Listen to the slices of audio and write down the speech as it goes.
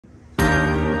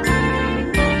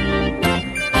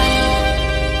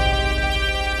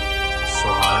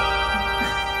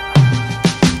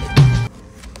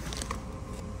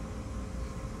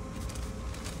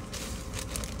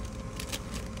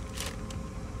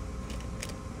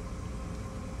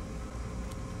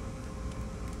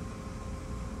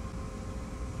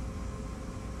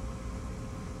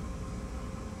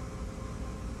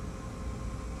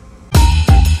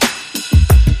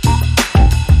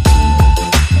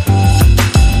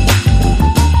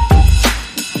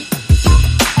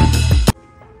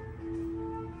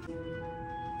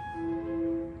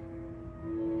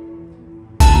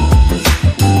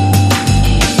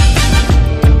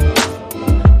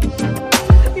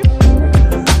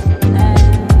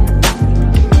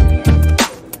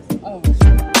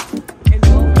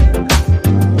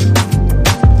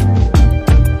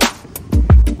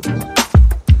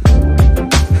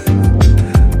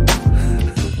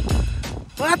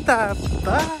What the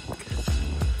fuck?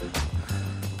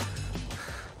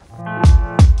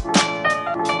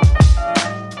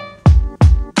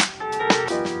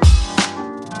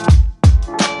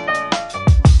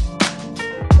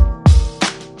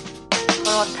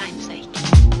 For all time's sake.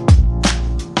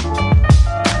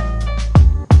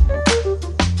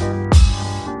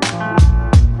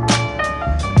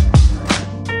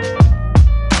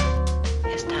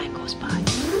 As time goes by.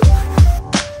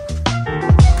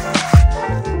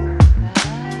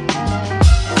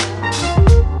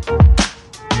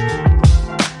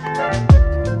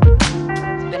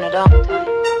 It's been a long time.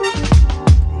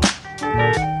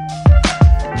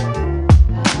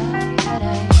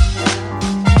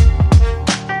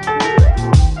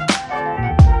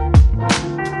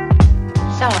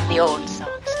 Some of the old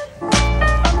songs.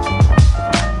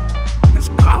 Let's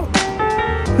go.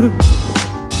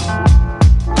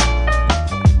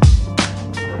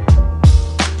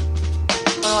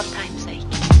 For all time's sake.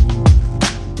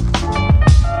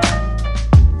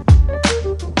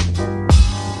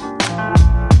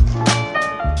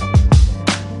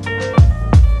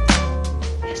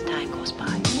 As time goes by.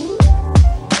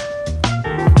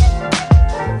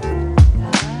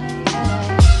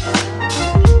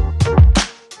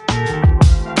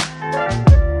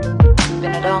 It's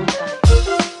been a long time.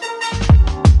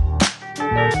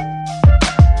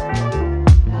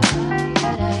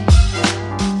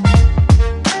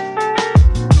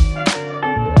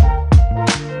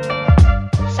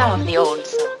 Some of the old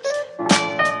songs.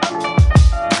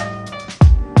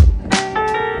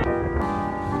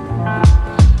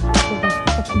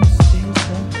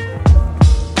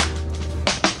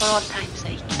 For all time's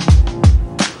sake.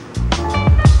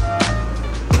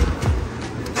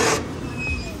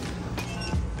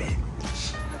 Bitch.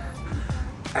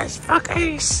 It's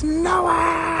fucking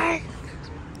snowing.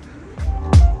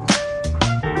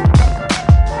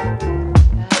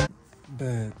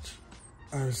 Bitch,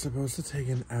 I was supposed to take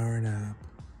an hour nap.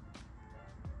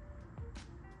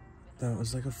 That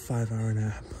was like a 5-hour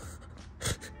nap.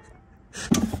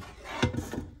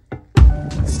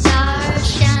 Stars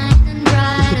shining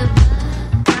bright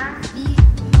above me.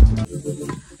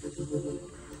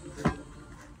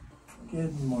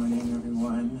 Good morning,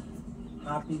 everyone.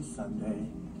 Happy Sunday.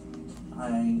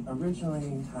 I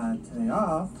originally had today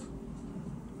off,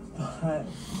 but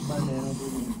my manager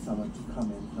needed someone to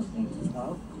come in from 8 to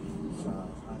 12. So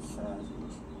I said,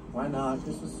 why not?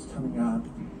 Christmas is coming up.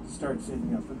 Start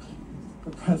saving up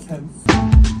for presents.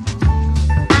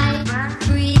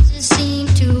 Breezes seem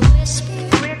to whisper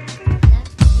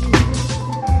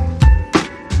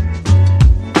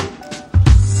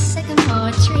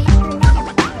Sycamore tree.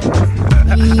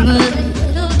 Dream a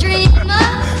little dreamer.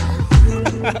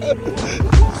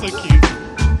 So cute.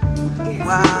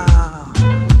 Wow.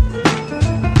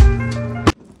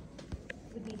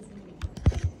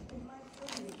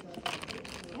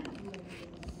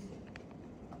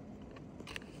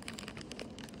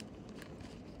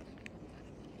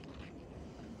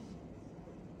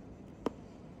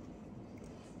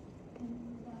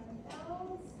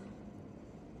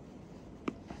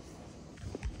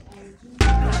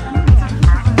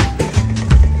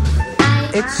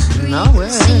 It's snowing.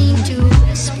 Seem to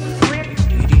whisper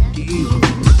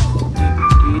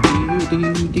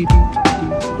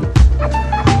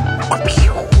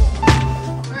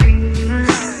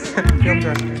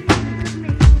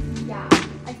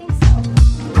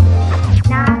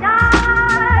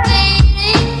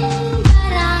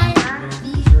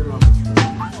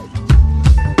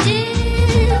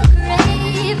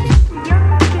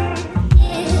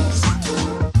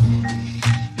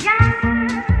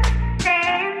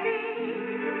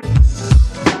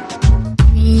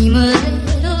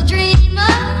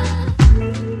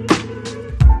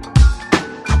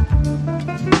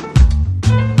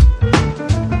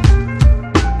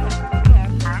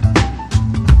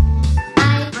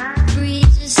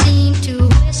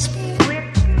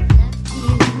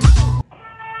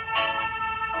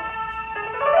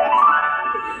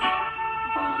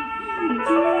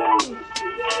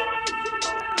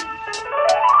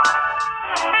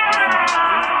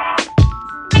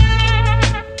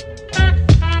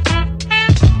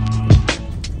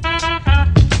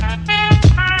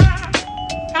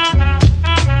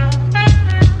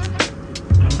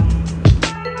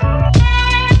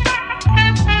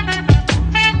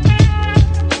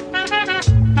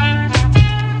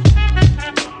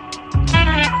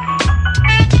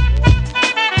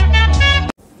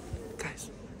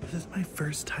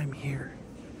first time here.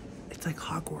 It's like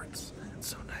Hogwarts. It's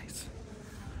so nice.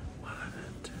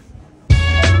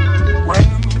 What?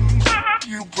 When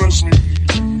you press me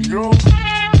to your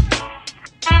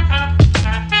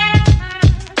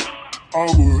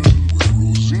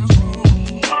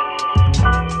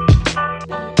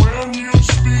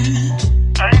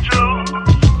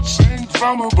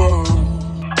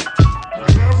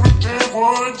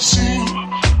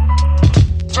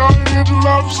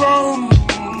zone.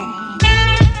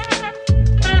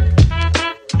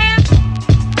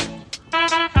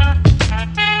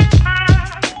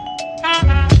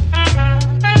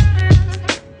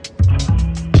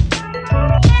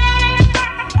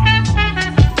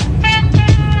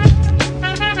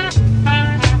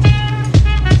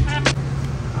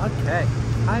 Okay,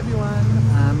 hi everyone.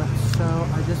 So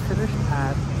I just finished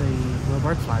at the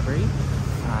Robarts Library,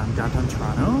 downtown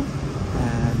Toronto,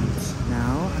 and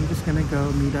now I'm just gonna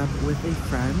go meet up with a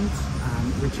friend,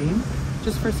 Regine,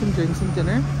 just for some drinks and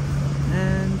dinner.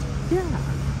 And yeah,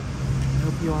 I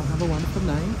hope you all have a wonderful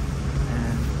night.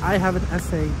 And I have an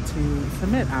essay to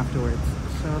submit afterwards,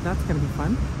 so that's gonna be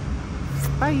fun.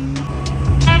 Bye.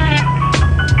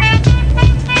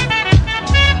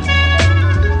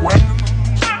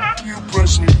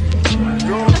 Press me.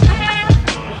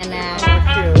 And now.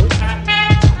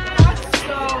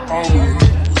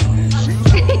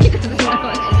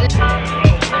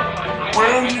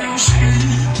 When you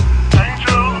speak,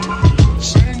 angel,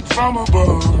 sing from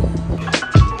above.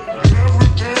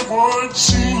 Everyday word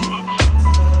sing.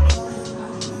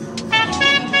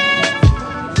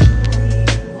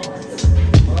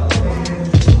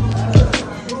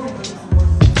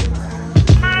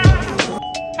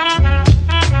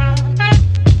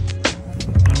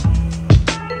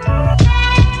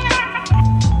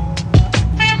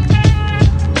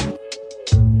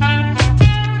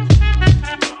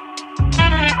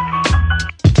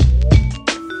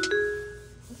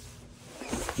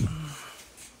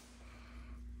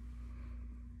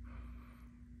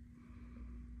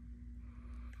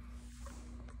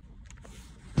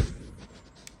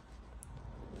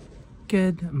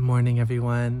 Good morning,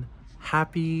 everyone.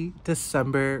 Happy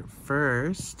December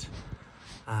 1st.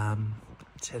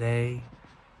 Today,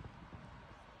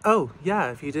 oh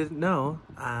yeah, if you didn't know,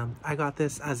 I got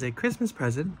this as a Christmas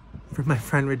present from my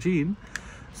friend Regine.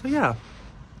 So yeah,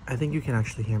 I think you can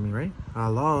actually hear me, right?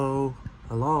 Hello,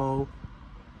 hello.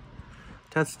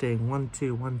 Testing, 1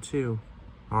 2 1 2.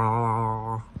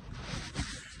 Ah.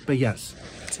 But yes,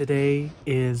 today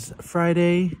is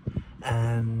Friday,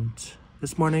 and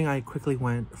this morning I quickly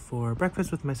went for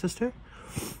breakfast with my sister.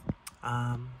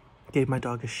 Gave my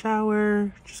dog a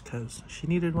shower just because she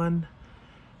needed one.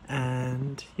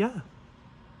 And yeah,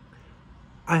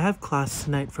 I have class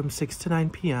tonight from 6 to 9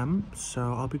 p.m.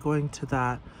 so I'll be going to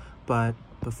that. But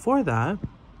before that,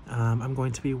 I'm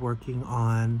going to be working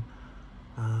on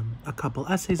a couple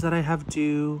essays that I have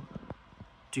due,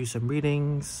 do some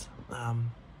readings. I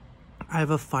have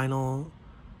a final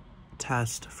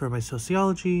test for my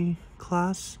sociology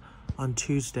class on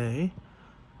Tuesday,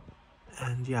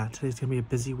 and yeah, today's gonna be a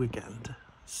busy weekend,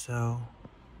 so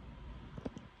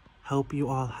hope you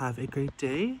all have a great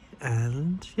day,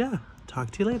 and yeah, talk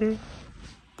to you later.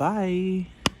 Bye.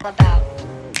 About.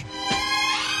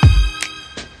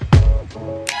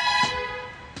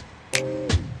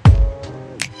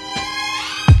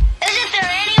 Isn't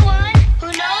there anyone who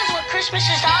knows what Christmas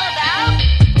is all about?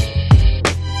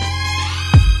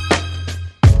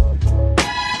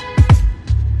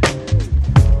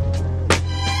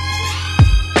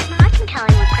 I can tell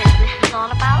you what Christmas is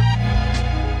all about.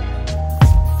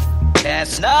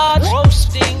 Chestnuts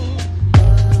roasting,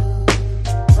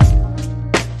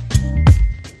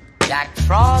 Jack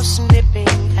Frost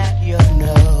nipping at your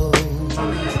nose.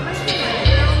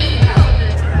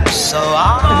 So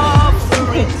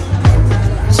offering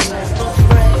a simple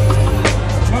phrase.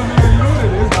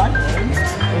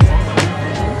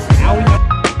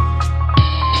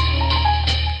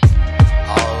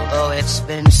 Although it's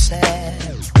been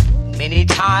said many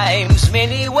times,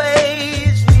 many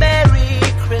ways, Merry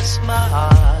Christmas.